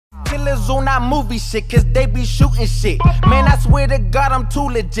killers on that movie shit, cause they be shooting shit. Man, I swear to God, I'm too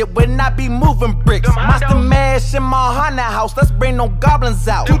legit when I be moving bricks. Monster mash in my haunted house, let's bring no goblins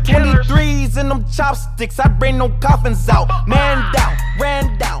out. 223s and them chopsticks, I bring no coffins out. Man down,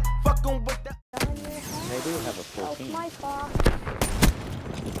 ran down, fucking with the. They do have a full team. My fault.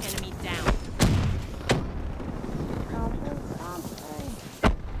 Enemy down.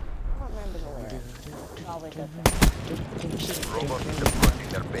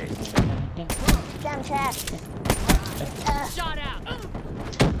 Damn chat. Shot out.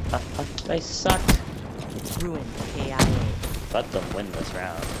 They sucked. Ruin KIA. Let them win this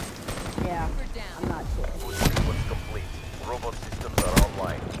round. Yeah. I'm not sure. Sequence complete. Robot systems are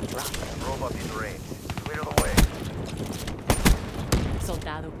online. Robot in range. Clear the way.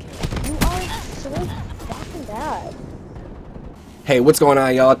 Soldado kill. You are so fucking bad. Hey, what's going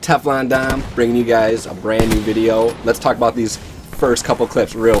on, y'all? Teflon Dom bringing you guys a brand new video. Let's talk about these first couple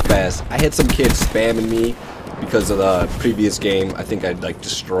clips real fast. I had some kids spamming me because of the previous game. I think I'd like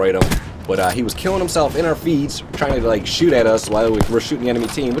destroyed him, but he was killing himself in our feeds, trying to like shoot at us while we're shooting the enemy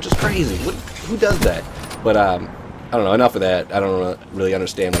team, which is crazy. Who does that? But I don't know. Enough of that. I don't really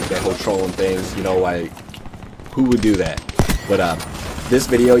understand like that whole trolling things. You know, why? Who would do that? But this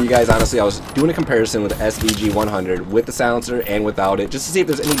video, you guys, honestly, I was doing a comparison with the SVG 100 with the silencer and without it, just to see if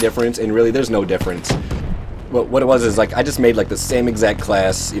there's any difference, and really there's no difference. Well, what it was is like I just made like the same exact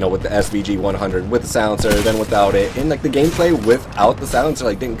class, you know, with the SVG 100 with the silencer, then without it, and like the gameplay without the silencer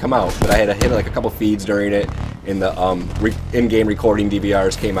like didn't come out, but I had to hit like a couple feeds during it, and the in-game recording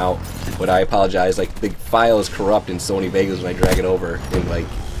DVRs came out. But I apologize, like the file is corrupt in Sony Vegas when I drag it over, and like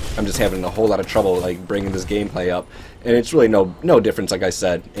I'm just having a whole lot of trouble like bringing this gameplay up, and it's really no difference, like I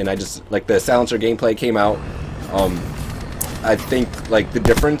said. And I just like the silencer gameplay came out. I think like the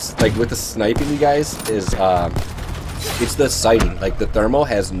difference like with the sniping, you guys, is it's the sighting. Like the thermal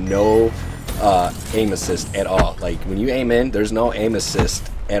has no aim assist at all. Like when you aim in, there's no aim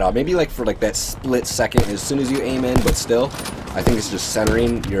assist at all. Maybe like for like that split second as soon as you aim in, but still I think it's just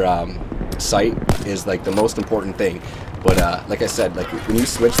centering your sight is like the most important thing. But like I said, like when you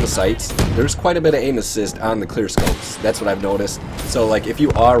switch the sights, there's quite a bit of aim assist on the clear scopes. That's what I've noticed. So like if you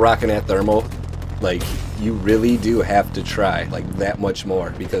are rocking that thermal, like you really do have to try like that much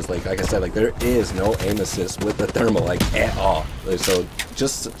more, because like I said, like there is no aim assist with the thermal like at all. Like, so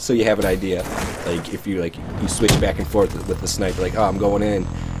just so you have an idea, like if you switch back and forth with the sniper, like, oh, I'm going in,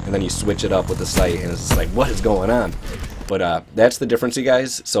 and then you switch it up with the sight, and it's just like, what is going on? But that's the difference, you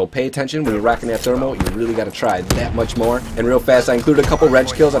guys. So pay attention when you're rocking that thermal. You really got to try that much more. And real fast, I included a couple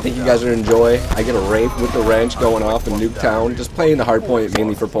wrench kills. I think you guys are enjoy. I get a rape with the wrench going off in Nuketown. Just playing the hard point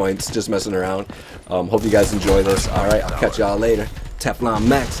mainly for points. Just messing around. Hope you guys enjoy this. All right, I'll catch y'all later. Teflon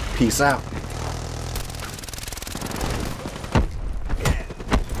Max. Peace out.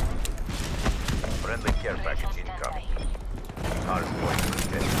 Friendly care package incoming. Hard point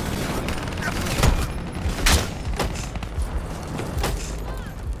detected.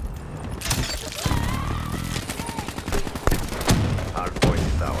 Hardpoint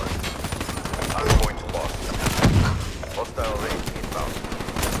is ours. Hardpoint lost. Hostile range inbound.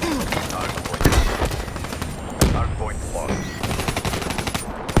 Hardpoint. Hardpoint lost.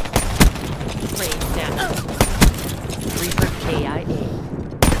 Range down. Reaper KIA.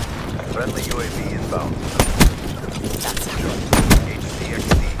 Friendly UAV inbound. That's it.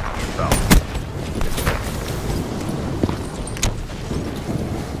 HCXD inbound.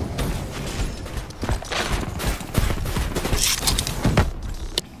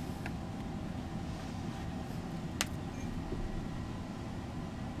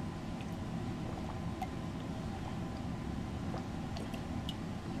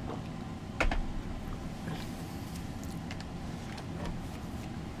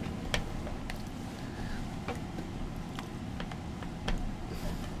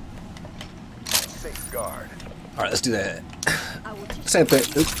 Safeguard. All right, let's do that. Same thing.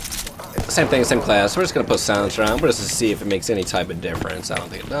 Oops. Same thing, same class. We're just gonna put silencer on. We're just to see if it makes any type of difference. I don't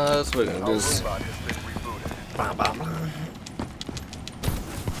think it does. We're gonna just. Robot has been rebooted. Bam, bam.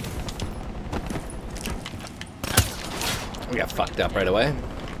 We got fucked up right away.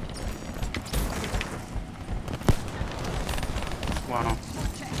 Wow.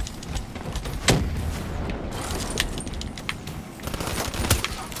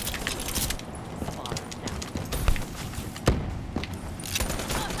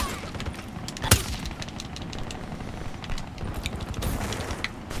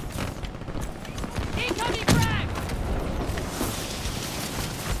 Incoming frag!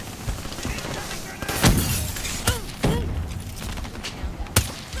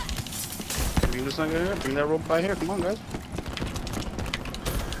 Bring this thing here. Bring that rope by here. Come on, guys.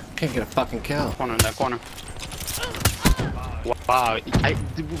 Can't get a fucking kill. Corner in that corner. Wow.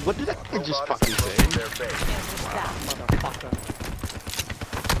 What did that kid just fucking say? Their base. That motherfucker.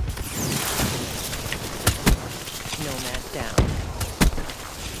 Nomad down.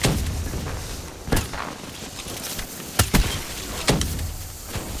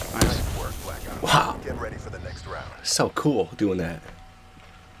 Nice. Work, Black Ops. Wow. Get ready for the next round. So cool doing that.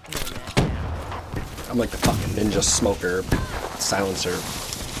 Nomad down. I'm like the fucking ninja smoker silencer.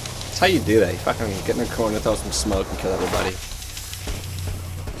 That's how you do that. You fucking get in a corner, throw some smoke, and kill everybody.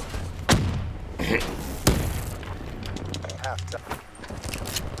 Half time.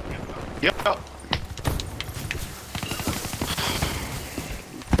 Yep.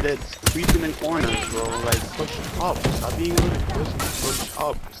 That's creeping in corners, bro. Like, push up. Stop being in the push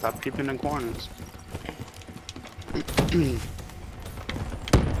up. Stop creeping in corners.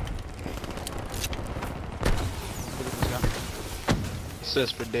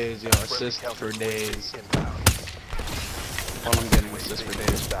 Assist for days, yo. Assist for days. Inbound. All I'm getting is assist for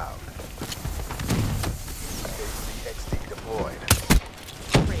days. Inbound. HCXD deployed.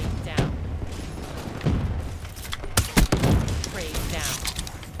 Raid down. Raid down.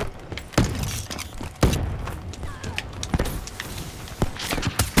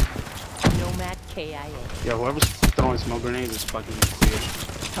 Nomad KIA. Yo, whoever's throwing smoke grenades is fucking clear.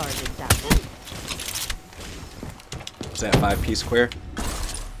 Target down. Was that 5P square?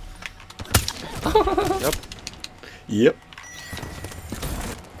 Yep. Yep.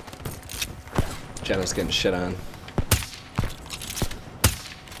 Jenna's getting shit on.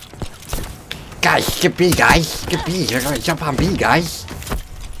 Guys, skip B, guys. Skip B. You're gonna jump on B, guys.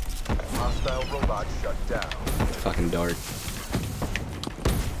 Hostile robot shut down. Fucking dark.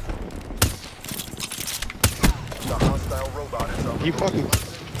 The hostile robot is up. You fucking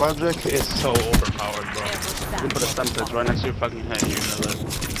project is so overpowered, bro. You can put a sentence right next to your fucking head. You're gonna live.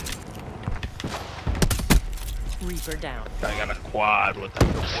 Reaper down. I got a quad with that.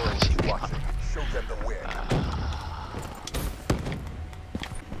 Watch it. Show them the win.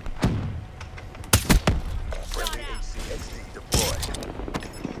 Friendly HCXD deployed.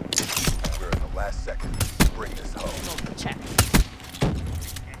 We're in the last second. Bring this home. Check.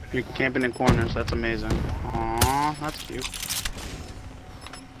 You're camping in corners. That's amazing. Aww, that's cute.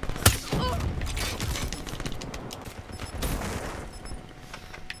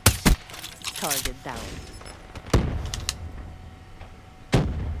 Target down.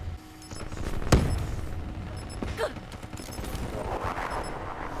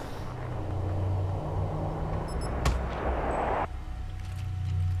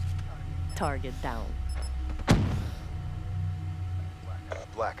 Target down.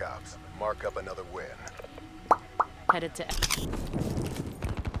 Black Ops. Mark up another win. Headed to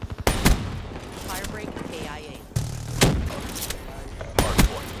Firebreak KIA.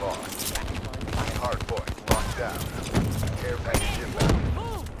 Hardpoint lost. Hardpoint locked down. Care package inbound.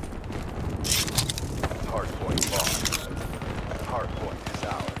 Hardpoint lost. Hardpoint is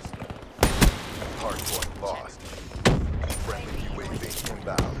ours. Hardpoint lost. Friendly UAV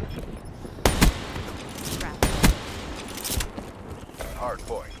inbound.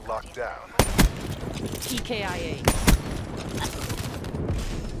 Hardpoint locked down. EKIA.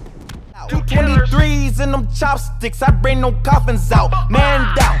 223s and them chopsticks, I bring no coffins out.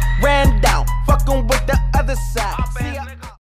 Man down, ran down, fucking with the other side. See,